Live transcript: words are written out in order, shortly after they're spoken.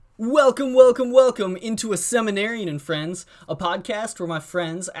Welcome into A Seminarian and Friends, a podcast where my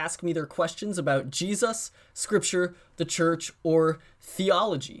friends ask me their questions about Jesus, Scripture, the Church, or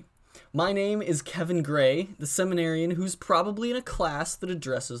theology. My name is Kevin Gray, the seminarian who's probably in a class that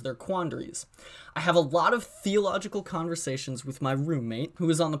addresses their quandaries. I have a lot of theological conversations with my roommate, who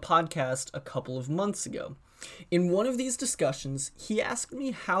was on the podcast a couple of months ago. In one of these discussions, he asked me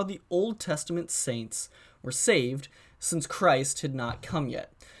how the Old Testament saints were saved since Christ had not come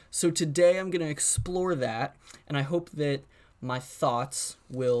yet. So today I'm going to explore that, and I hope that my thoughts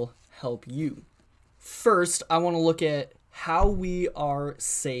will help you. First, I want to look at how we are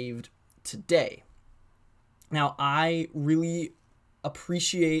saved today. Now, I really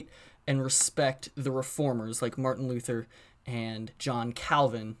appreciate and respect the reformers like Martin Luther and John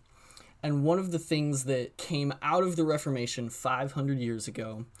Calvin. And one of the things that came out of the Reformation 500 years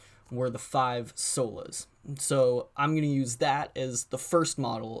ago were the five solas. So I'm going to use that as the first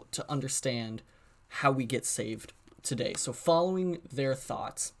model to understand how we get saved today. So following their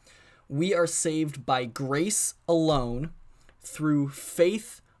thoughts, we are saved by grace alone, through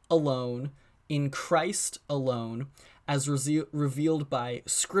faith alone, in Christ alone, as revealed by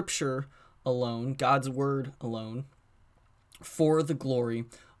Scripture alone, God's Word alone, for the glory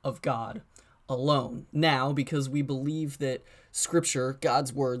of God alone. Now, because we believe that Scripture,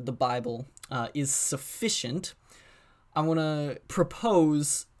 God's Word, the Bible, is sufficient, I want to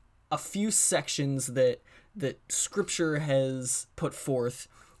propose a few sections that Scripture has put forth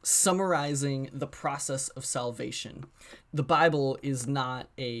summarizing the process of salvation. The Bible is not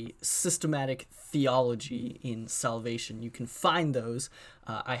a systematic theology in salvation. You can find those.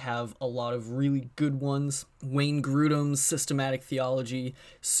 I have a lot of really good ones. Wayne Grudem's systematic theology,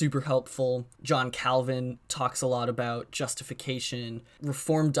 super helpful. John Calvin talks a lot about justification.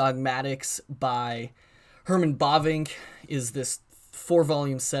 Reformed Dogmatics by Herman Bavinck is this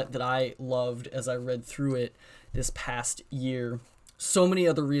 4-volume set that I loved as I read through it this past year. So many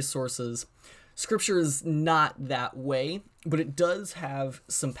other resources. Scripture is not that way, but it does have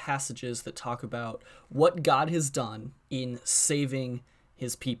some passages that talk about what God has done in saving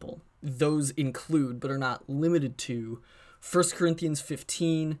his people. Those include, but are not limited to, 1 Corinthians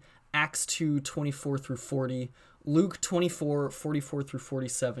 15, Acts 2, 24 through 40, Luke 24, 44 through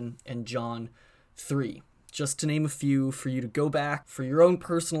 47, and John 3. Just to name a few for you to go back for your own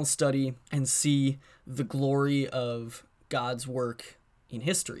personal study and see the glory of God's work in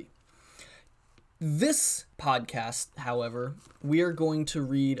history. This podcast, however, we are going to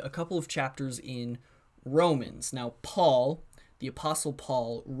read a couple of chapters in Romans. Now, Paul, the Apostle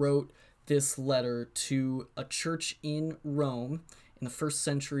Paul, wrote this letter to a church in Rome in the 1st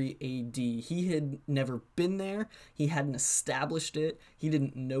century AD. He had never been there. He hadn't established it. He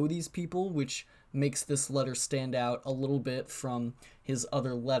didn't know these people, which makes this letter stand out a little bit from his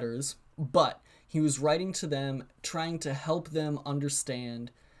other letters. But he was writing to them, trying to help them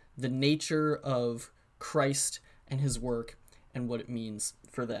understand the nature of Christ and his work and what it means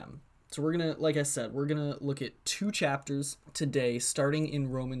for them. So we're going to, like I said, we're going to look at 2 chapters today, starting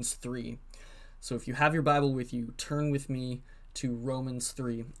in Romans 3. So if you have your Bible with you, turn with me to Romans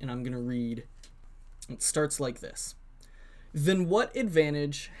 3, and I'm going to read. It starts like this. Then what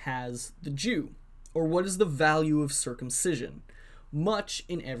advantage has the Jew? Or what is the value of circumcision? Much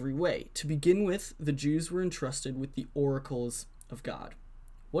in every way. To begin with, the Jews were entrusted with the oracles of God.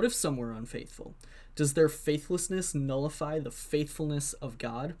 What if some were unfaithful? Does their faithlessness nullify the faithfulness of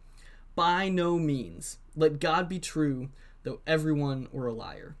God? By no means. Let God be true, though everyone were a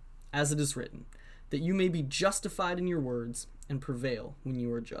liar. As it is written, that you may be justified in your words and prevail when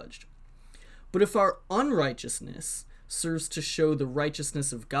you are judged. But if our unrighteousness serves to show the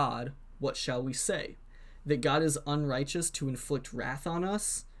righteousness of God, what shall we say? That God is unrighteous to inflict wrath on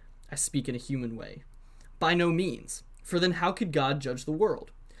us? I speak in a human way. By no means, for then how could God judge the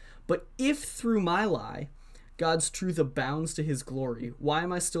world? But if through my lie God's truth abounds to his glory, why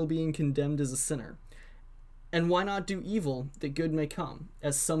am I still being condemned as a sinner? And why not do evil that good may come,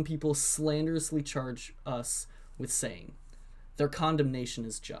 as some people slanderously charge us with saying? Their condemnation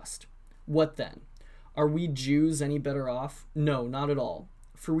is just. What then? Are we Jews any better off? No, not at all.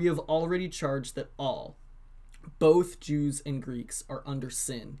 For we have already charged that all, both Jews and Greeks, are under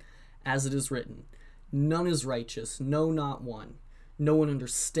sin, as it is written, none is righteous, no, not one. No one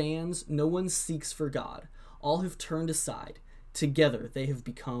understands, no one seeks for God. All have turned aside. Together they have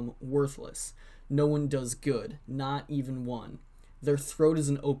become worthless. No one does good, not even one. Their throat is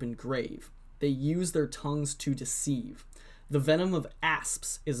an open grave. They use their tongues to deceive. The venom of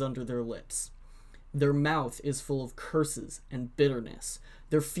asps is under their lips. Their mouth is full of curses and bitterness.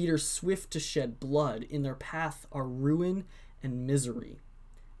 Their feet are swift to shed blood. In their path are ruin and misery.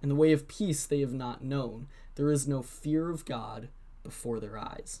 and the way of peace they have not known. There is no fear of God before their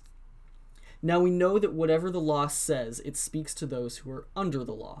eyes. Now we know that whatever the law says, it speaks to those who are under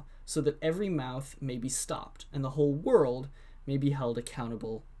the law, so that every mouth may be stopped, and the whole world may be held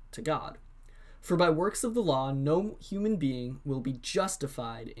accountable to God. For by works of the law no human being will be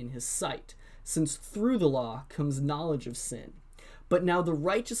justified in his sight, since through the law comes knowledge of sin. But now the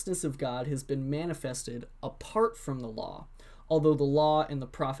righteousness of God has been manifested apart from the law, although the law and the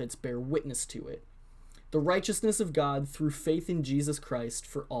prophets bear witness to it. The righteousness of God through faith in Jesus Christ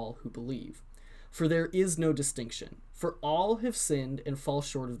for all who believe. For there is no distinction, for all have sinned and fall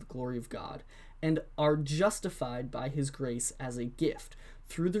short of the glory of God, and are justified by his grace as a gift,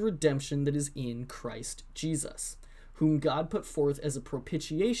 through the redemption that is in Christ Jesus, whom God put forth as a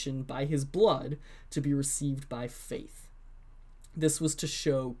propitiation by his blood to be received by faith. This was to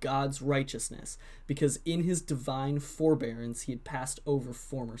show God's righteousness, because in his divine forbearance he had passed over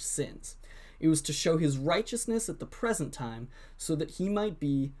former sins. It was to show his righteousness at the present time, so that he might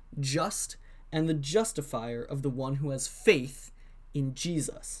be just and the justifier of the one who has faith in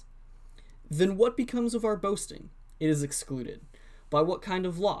Jesus. Then what becomes of our boasting? It is excluded. By what kind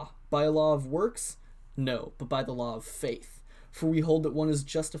of law? By a law of works? No, but by the law of faith. For we hold that one is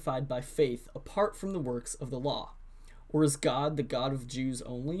justified by faith apart from the works of the law. Or is God the God of Jews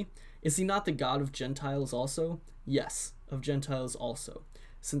only? Is he not the God of Gentiles also? Yes, of Gentiles also,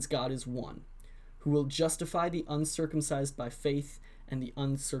 since God is one, who will justify the uncircumcised by faith and the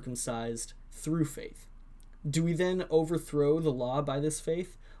uncircumcised through faith. Do we then overthrow the law by this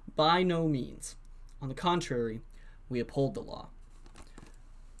faith? By no means. On the contrary, we uphold the law.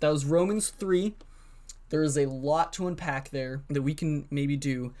 That was Romans 3. There is a lot to unpack there that we can maybe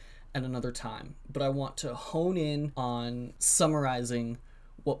do at another time, but I want to hone in on summarizing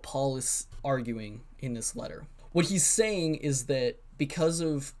what Paul is arguing in this letter. What he's saying is that because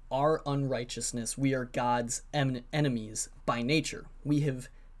of our unrighteousness, we are God's enemies by nature. We have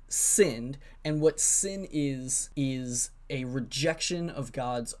sinned, and what sin is a rejection of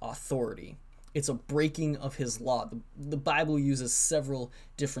God's authority. It's a breaking of his law. The Bible uses several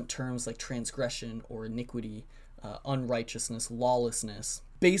different terms like transgression or iniquity, unrighteousness, lawlessness.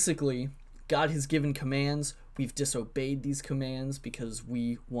 Basically, God has given commands. We've disobeyed these commands because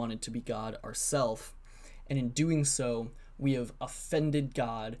we wanted to be God ourselves. And in doing so, we have offended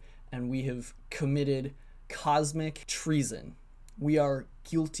God and we have committed cosmic treason. We are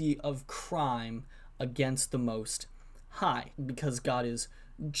guilty of crime against the Most High. Because God is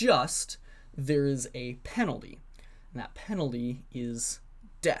just, there is a penalty, and that penalty is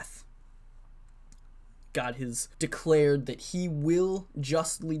death. God has declared that he will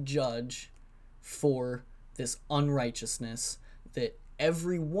justly judge for this unrighteousness that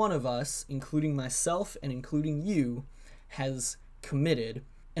every one of us, including myself and including you, has committed.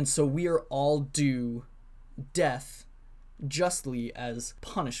 And so we are all due death justly as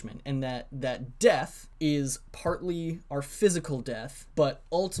punishment, and that death is partly our physical death, but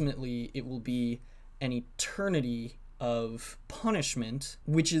ultimately it will be an eternity of punishment,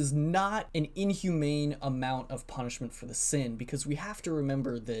 which is not an inhumane amount of punishment for the sin, because we have to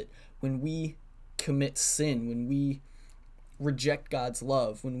remember that when we commit sin, when we reject God's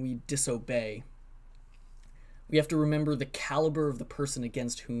love, when we disobey, we have to remember the caliber of the person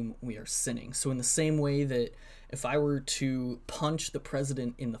against whom we are sinning. So in the same way that if I were to punch the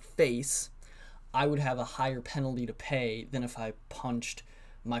president in the face, I would have a higher penalty to pay than if I punched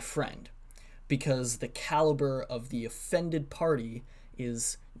my friend, because the caliber of the offended party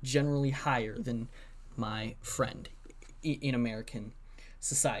is generally higher than my friend in American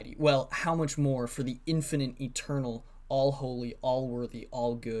society. Well, how much more for the infinite, eternal, all-holy, all-worthy,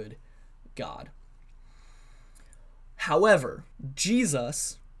 all-good God? However,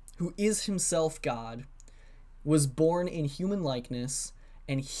 Jesus, who is himself God, was born in human likeness,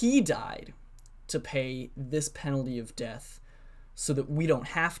 and he died to pay this penalty of death so that we don't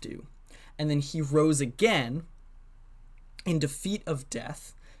have to. And then he rose again in defeat of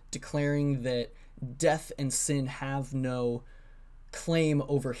death, declaring that death and sin have no claim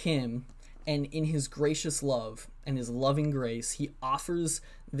over him. And in his gracious love and his loving grace, he offers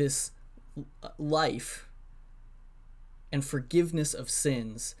this life and forgiveness of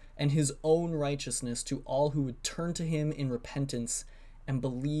sins and his own righteousness to all who would turn to him in repentance and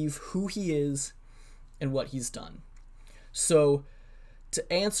believe who he is and what he's done. So,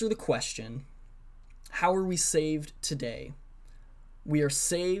 to answer the question, how are we saved today? We are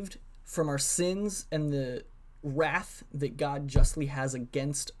saved from our sins and the wrath that God justly has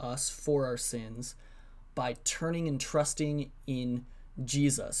against us for our sins by turning and trusting in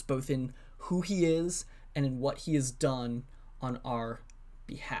Jesus, both in who he is and in what he has done on our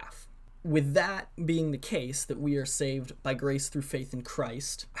behalf. With that being the case, that we are saved by grace through faith in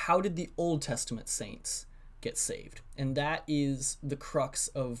Christ, how did the Old Testament saints get saved? And that is the crux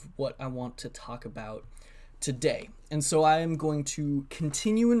of what I want to talk about today. And so I am going to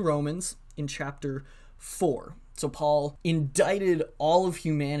continue in Romans in chapter 4. So Paul indicted all of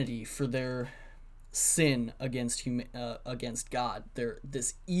humanity for their sin against God,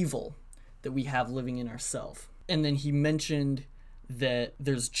 this evil that we have living in ourselves. And then he mentioned that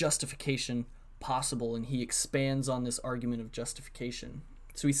there's justification possible, and he expands on this argument of justification.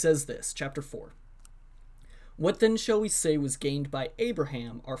 So he says this, chapter 4. What then shall we say was gained by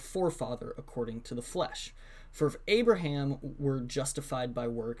Abraham, our forefather, according to the flesh? For if Abraham were justified by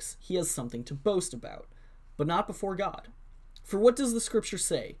works, he has something to boast about, but not before God. For what does the scripture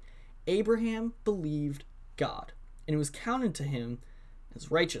say? Abraham believed God, and it was counted to him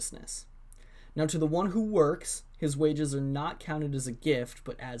as righteousness. Now to the one who works, his wages are not counted as a gift,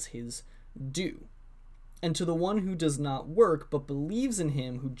 but as his due. And to the one who does not work, but believes in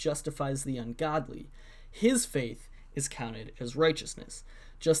him who justifies the ungodly, his faith is counted as righteousness.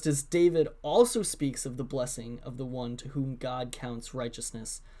 Just as David also speaks of the blessing of the one to whom God counts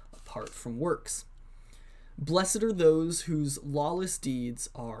righteousness apart from works. Blessed are those whose lawless deeds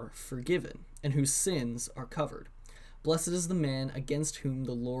are forgiven, and whose sins are covered. Blessed is the man against whom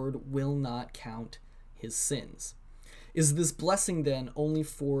the Lord will not count his sins. Is this blessing then only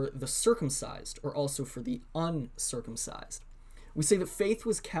for the circumcised, or also for the uncircumcised? We say that faith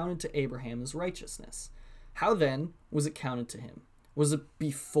was counted to Abraham as righteousness. How then was it counted to him? Was it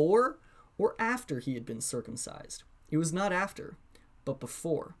before or after he had been circumcised? It was not after, but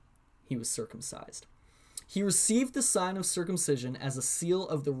before he was circumcised. He received the sign of circumcision as a seal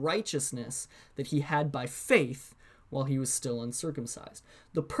of the righteousness that he had by faith while he was still uncircumcised.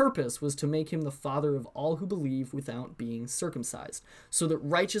 The purpose was to make him the father of all who believe without being circumcised, so that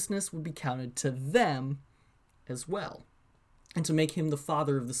righteousness would be counted to them as well, and to make him the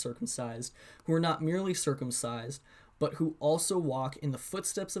father of the circumcised, who are not merely circumcised, but who also walk in the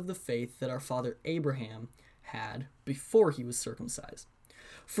footsteps of the faith that our father Abraham had before he was circumcised.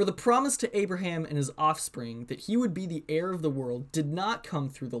 For the promise to Abraham and his offspring that he would be the heir of the world did not come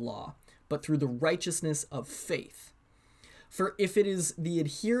through the law, but through the righteousness of faith. For if it is the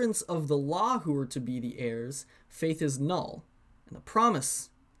adherents of the law who are to be the heirs, faith is null, and the promise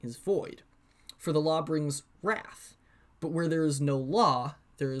is void. For the law brings wrath, but where there is no law,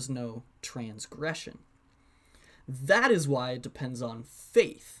 there is no transgression. That is why it depends on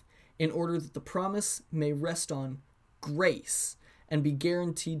faith, in order that the promise may rest on grace and be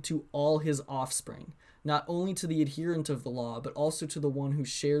guaranteed to all his offspring, not only to the adherent of the law, but also to the one who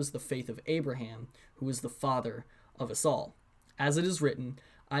shares the faith of Abraham, who is the father of us all. As it is written,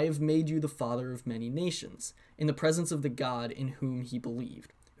 I have made you the father of many nations, in the presence of the God in whom he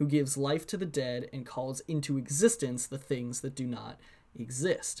believed, who gives life to the dead and calls into existence the things that do not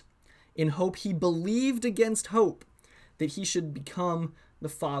exist. In hope he believed against hope that he should become the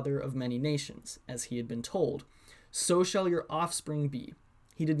father of many nations, as he had been told, so shall your offspring be.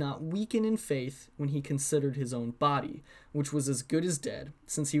 He did not weaken in faith when he considered his own body, which was as good as dead,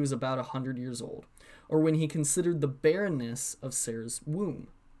 since he was about 100 years old, or when he considered the barrenness of Sarah's womb.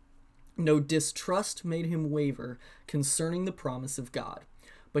 No distrust made him waver concerning the promise of God,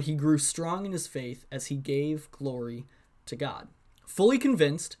 but he grew strong in his faith as he gave glory to God, fully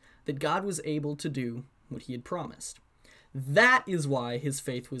convinced that God was able to do what he had promised. That is why his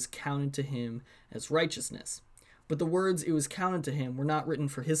faith was counted to him as righteousness. But the words "it was counted to him" were not written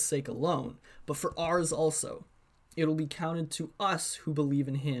for his sake alone, but for ours also. It will be counted to us who believe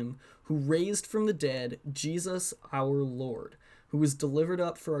in him, who raised from the dead Jesus our Lord, who was delivered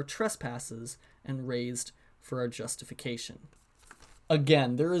up for our trespasses and raised for our justification.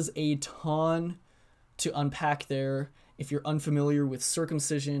 Again, there is a ton to unpack there. If you're unfamiliar with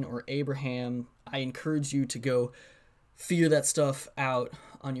circumcision or Abraham, I encourage you to go figure that stuff out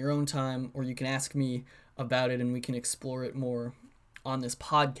on your own time, or you can ask me about it and we can explore it more on this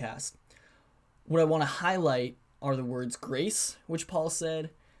podcast. What I want to highlight are the words grace, which Paul said,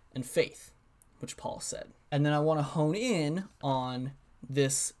 and faith, which Paul said. And then I want to hone in on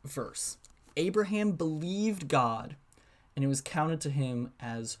this verse. Abraham believed God, and it was counted to him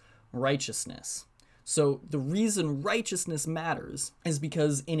as righteousness. So the reason righteousness matters is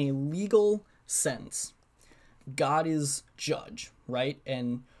because in a legal sense, God is judge, right?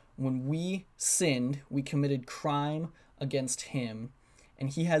 And when we sinned, we committed crime against him, and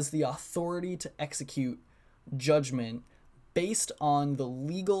he has the authority to execute judgment based on the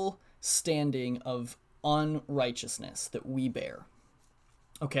legal standing of unrighteousness that we bear.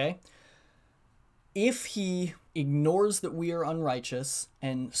 Okay? If he ignores that we are unrighteous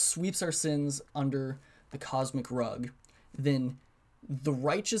and sweeps our sins under the cosmic rug, then the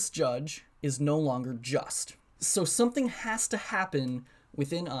righteous judge is no longer just. So something has to happen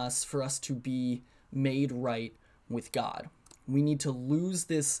within us for us to be made right with God. We need to lose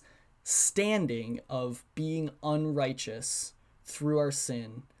this standing of being unrighteous through our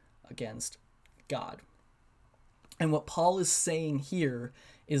sin against God. And what Paul is saying here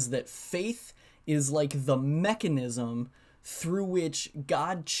is that faith is like the mechanism through which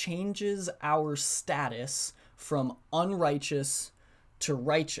God changes our status from unrighteous to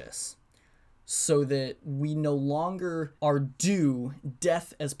righteous, so that we no longer are due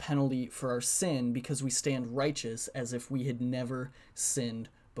death as penalty for our sin because we stand righteous as if we had never sinned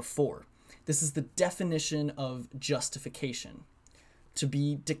before. This is the definition of justification: to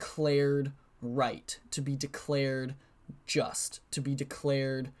be declared right, to be declared just, to be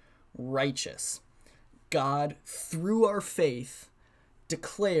declared righteous. God, through our faith,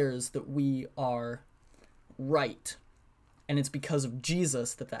 declares that we are right. And it's because of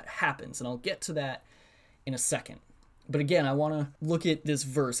Jesus that that happens. And I'll get to that in a second. But again, I want to look at this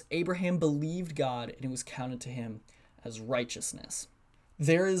verse. Abraham believed God, and it was counted to him as righteousness.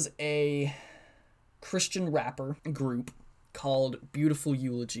 There is a Christian rapper group called Beautiful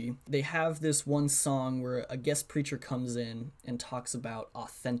Eulogy. They have this one song where a guest preacher comes in and talks about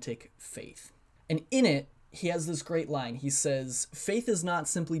authentic faith. And in it, he has this great line. He says, faith is not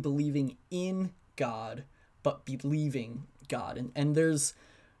simply believing in God, but believing God. And there's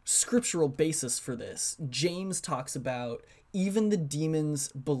scriptural basis for this. James talks about even the demons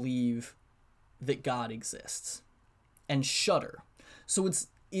believe that God exists and shudder. So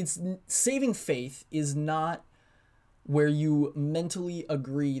it's saving faith is not where you mentally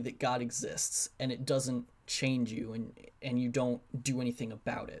agree that God exists and it doesn't change you and you don't do anything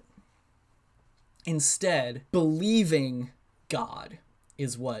about it. Instead, believing God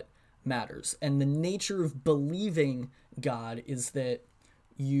is what matters. And the nature of believing God is that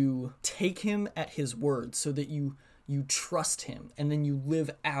you take him at his word, so that you trust him, and then you live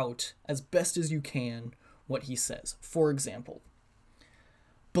out as best as you can what he says. For example,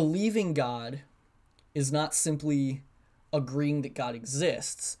 believing God is not simply agreeing that God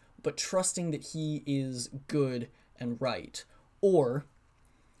exists, but trusting that he is good and right. Or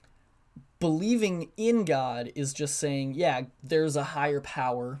believing in God is just saying, yeah, there's a higher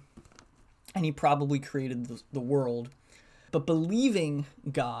power, and he probably created the world. But believing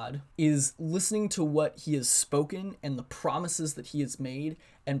God is listening to what he has spoken and the promises that he has made,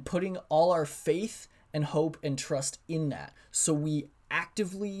 and putting all our faith and hope and trust in that. So we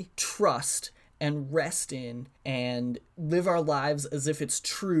actively trust and rest in and live our lives as if it's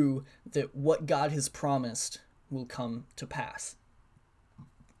true that what God has promised will come to pass.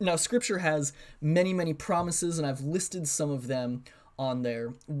 Now, Scripture has many, many promises, and I've listed some of them on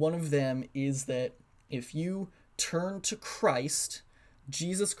there. One of them is that if you turn to Christ,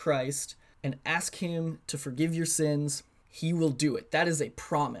 Jesus Christ, and ask him to forgive your sins, he will do it. That is a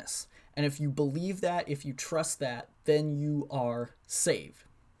promise. And if you believe that, if you trust that, then you are saved.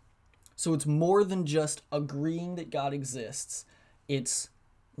 So it's more than just agreeing that God exists. It's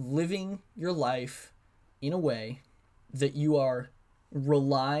living your life in a way that you are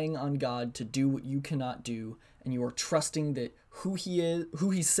relying on God to do what you cannot do, and you are trusting that who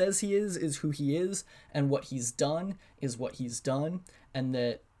he says he is who he is, and what he's done is what he's done, and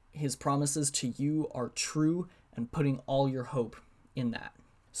that his promises to you are true, and putting all your hope in that.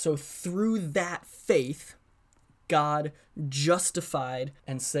 So through that faith, God justified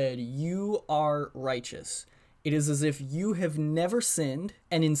and said, you are righteous. It is as if you have never sinned,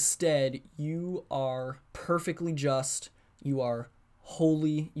 and instead you are perfectly just, you are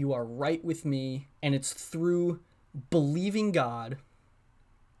holy, you are right with me, and it's through believing God,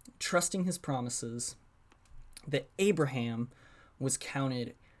 trusting his promises, that Abraham was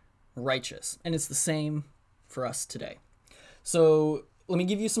counted righteous. And it's the same for us today. So let me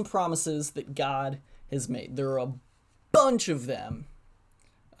give you some promises that God has made. There are a bunch of them,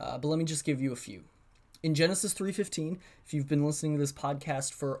 but let me just give you a few. In Genesis 3:15, if you've been listening to this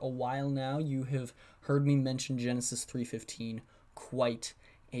podcast for a while now, you have heard me mention Genesis 3:15 quite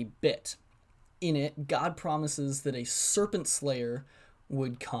a bit. In it, God promises that a serpent slayer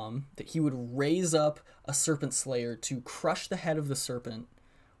would come, that he would raise up a serpent slayer to crush the head of the serpent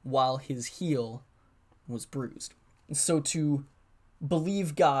while his heel was bruised. And so to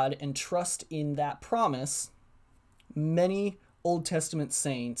believe God and trust in that promise, many Old Testament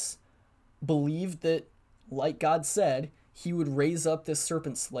saints believed that, like God said, he would raise up this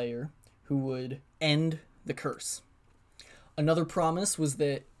serpent slayer who would end the curse. Another promise was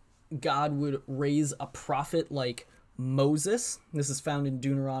that God would raise a prophet like Moses. This is found in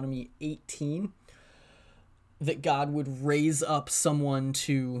Deuteronomy 18. That God would raise up someone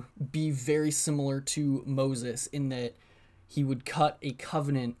to be very similar to Moses in that he would cut a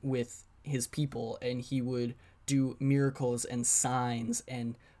covenant with his people and he would do miracles and signs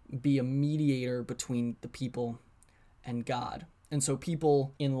and be a mediator between the people and God. And so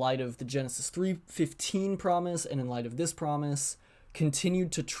people, in light of the Genesis 3:15 promise and in light of this promise,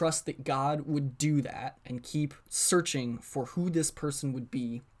 continued to trust that God would do that and keep searching for who this person would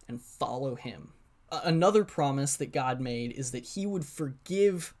be and follow him. Another promise that God made is that he would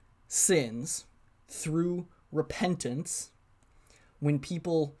forgive sins through repentance when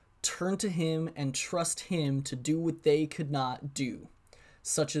people turn to him and trust him to do what they could not do,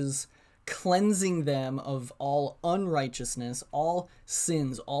 such as cleansing them of all unrighteousness, all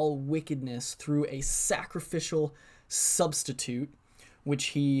sins, all wickedness through a sacrificial substitute, which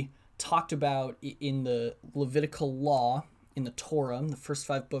he talked about in the Levitical law, in the Torah, in the first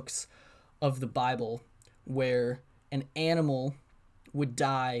 5 books of the Bible, where an animal would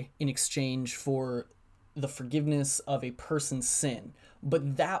die in exchange for the forgiveness of a person's sin.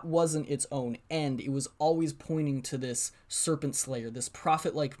 But that wasn't its own end. It was always pointing to this serpent slayer, this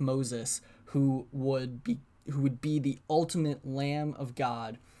prophet like Moses, who would be the ultimate Lamb of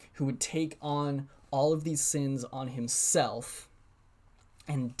God, who would take on all of these sins on himself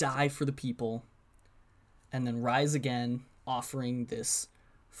and die for the people, and then rise again, offering this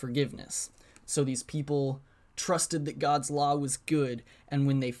forgiveness. So these people trusted that God's law was good, and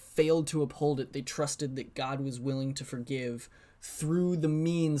when they failed to uphold it, they trusted that God was willing to forgive through the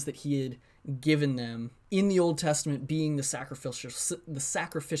means that he had given them in the Old Testament, being the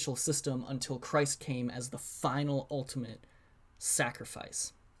sacrificial system until Christ came as the final ultimate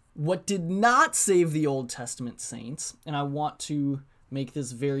sacrifice. What did not save the Old Testament saints, and I want to make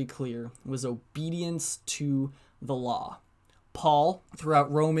this very clear, was obedience to the law. Paul, throughout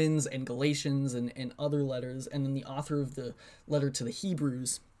Romans and Galatians and other letters, and then the author of the letter to the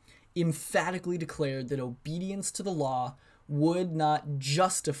Hebrews, emphatically declared that obedience to the law would not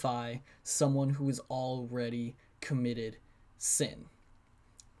justify someone who has already committed sin.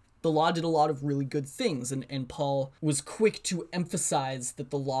 The law did a lot of really good things, and Paul was quick to emphasize that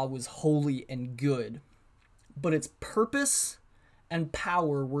the law was holy and good. But its purpose and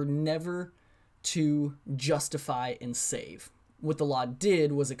power were never to justify and save. What the law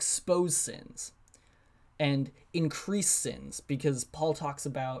did was expose sins and increase sins, because Paul talks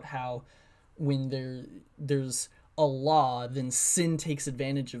about how when there's a law, then sin takes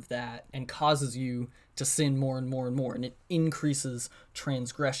advantage of that and causes you to sin more and more and more, and it increases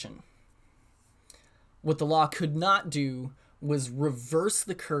transgression. What the law could not do was reverse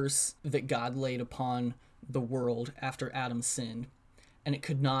the curse that God laid upon the world after Adam sinned, and it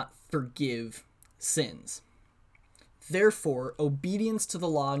could not forgive sins. Therefore, obedience to the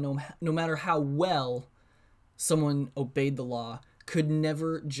law, no matter how well someone obeyed the law, could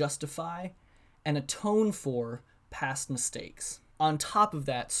never justify and atone for past mistakes. On top of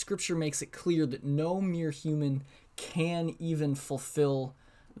that, Scripture makes it clear that no mere human can even fulfill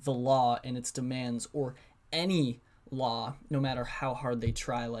the law and its demands, or any law, no matter how hard they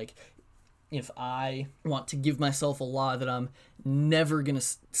try. Like, if I want to give myself a law that I'm never going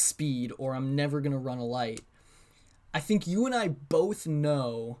to speed or I'm never going to run a light, I think you and I both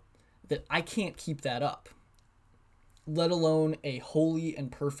know that I can't keep that up, let alone a holy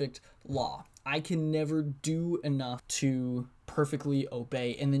and perfect law. I can never do enough to perfectly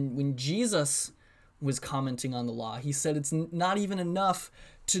obey. And then when Jesus was commenting on the law, he said it's not even enough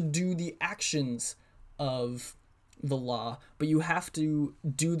to do the actions of the law, but you have to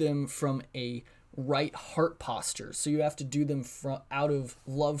do them from a right heart posture. So you have to do them out of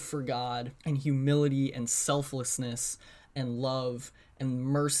love for God and humility and selflessness and love and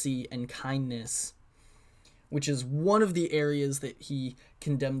mercy and kindness, which is one of the areas that he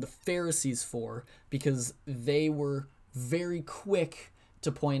condemned the Pharisees for, because they were very quick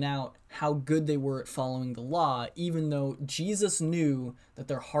to point out how good they were at following the law, even though Jesus knew that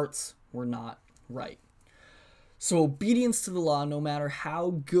their hearts were not right. So obedience to the law, no matter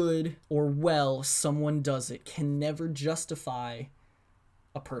how good or well someone does it, can never justify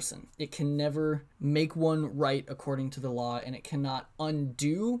a person. It can never make one right according to the law, and it cannot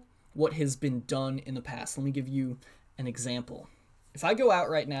undo what has been done in the past. Let me give you an example. If I go out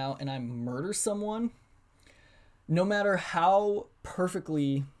right now and I murder someone, no matter how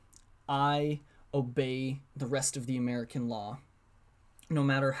perfectly I obey the rest of the American law, no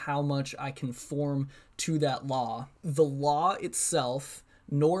matter how much I conform to that law, the law itself,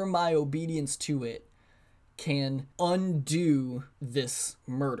 nor my obedience to it, can undo this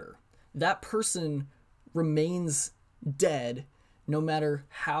murder. that person remains dead no matter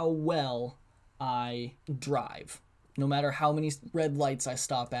how well I drive, no matter how many red lights I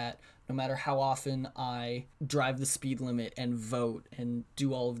stop at, no matter how often I drive the speed limit and vote and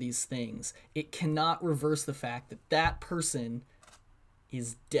do all of these things. It cannot reverse the fact that that person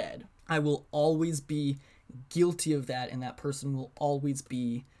is dead. I will always be guilty of that, and that person will always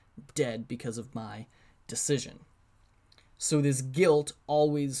be dead because of my decision. So this guilt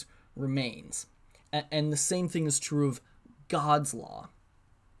always remains. And the same thing is true of God's law.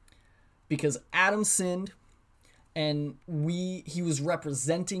 Because Adam sinned, and he was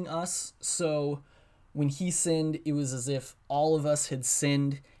representing us, so when he sinned, it was as if all of us had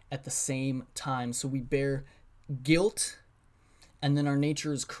sinned at the same time. So we bear guilt, and then our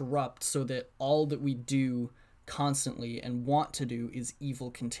nature is corrupt, so that all that we do constantly and want to do is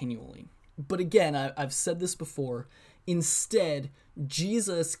evil continually. But again, I've said this before, instead,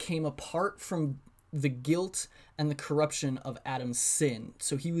 Jesus came apart from the guilt and the corruption of Adam's sin.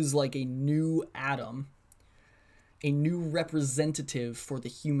 So he was like a new Adam, a new representative for the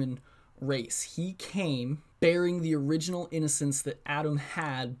human race. He came bearing the original innocence that Adam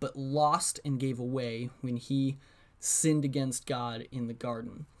had but lost and gave away when he sinned against God in the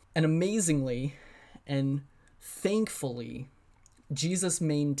garden. And amazingly and thankfully, Jesus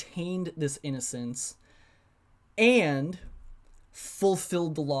maintained this innocence and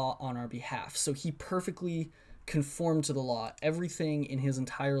fulfilled the law on our behalf. So he perfectly conformed to the law. Everything in his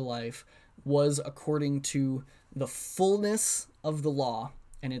entire life was according to the fullness of the law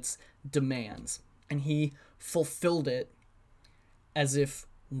and its demands. And he fulfilled it as if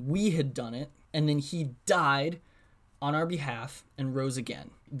we had done it. And then he died on our behalf and rose again.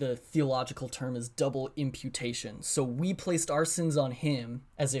 The theological term is double imputation. So we placed our sins on him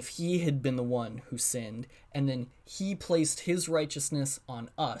as if he had been the one who sinned, and then he placed his righteousness on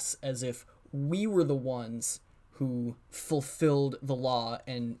us as if we were the ones who fulfilled the law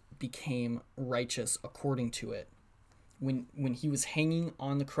and became righteous according to it. When he was hanging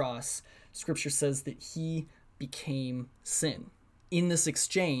on the cross, Scripture says that he became sin. In this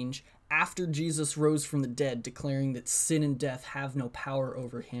exchange, after Jesus rose from the dead, declaring that sin and death have no power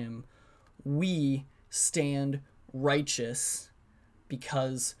over him, we stand righteous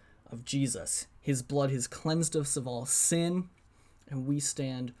because of Jesus. His blood has cleansed us of all sin, and we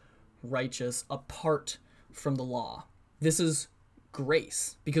stand righteous apart from the law. This is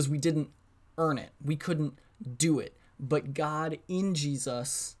grace, because we didn't earn it. We couldn't do it. But God in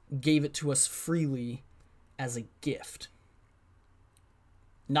Jesus gave it to us freely as a gift.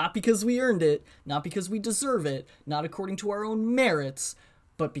 Not because we earned it, not because we deserve it, not according to our own merits,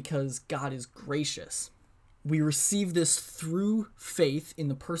 but because God is gracious. We receive this through faith in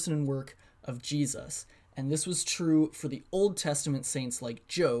the person and work of Jesus. And this was true for the Old Testament saints like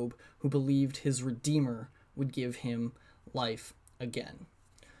Job, who believed his Redeemer would give him life again.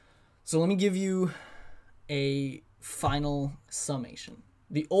 So let me give you a final summation.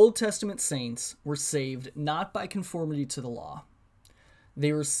 The Old Testament saints were saved not by conformity to the law.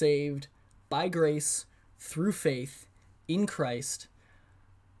 They were saved by grace through faith in Christ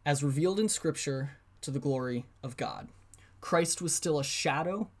as revealed in Scripture to the glory of God. Christ was still a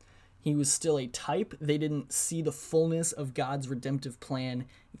shadow. He was still a type. They didn't see the fullness of God's redemptive plan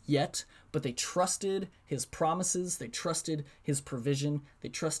yet, but they trusted his promises. They trusted his provision. They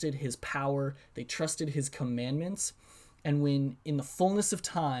trusted his power. They trusted his commandments. And when, in the fullness of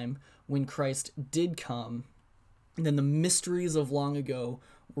time, when Christ did come, and then the mysteries of long ago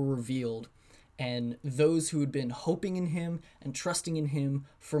were revealed, and those who had been hoping in him and trusting in him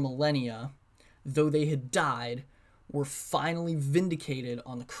for millennia, though they had died, were finally vindicated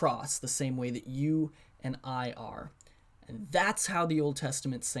on the cross the same way that you and I are. And that's how the Old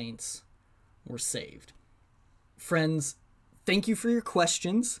Testament saints were saved. Friends, thank you for your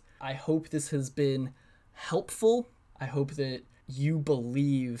questions. I hope this has been helpful. I hope that you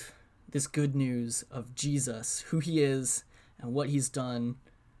believe this good news of Jesus, who he is, and what he's done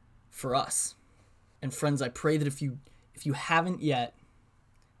for us. And friends, I pray that if you haven't yet,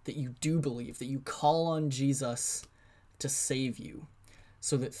 that you do believe, that you call on Jesus to save you,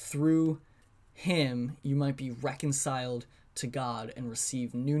 so that through him you might be reconciled to God and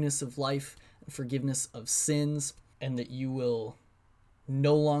receive newness of life and forgiveness of sins, and that you will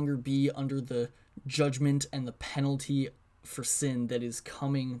no longer be under the judgment and the penalty for sin that is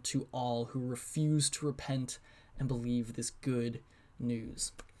coming to all who refuse to repent and believe this good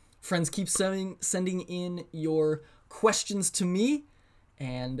news. Friends, keep sending in your questions to me,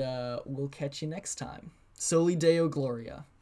 and we'll catch you next time. Soli Deo Gloria.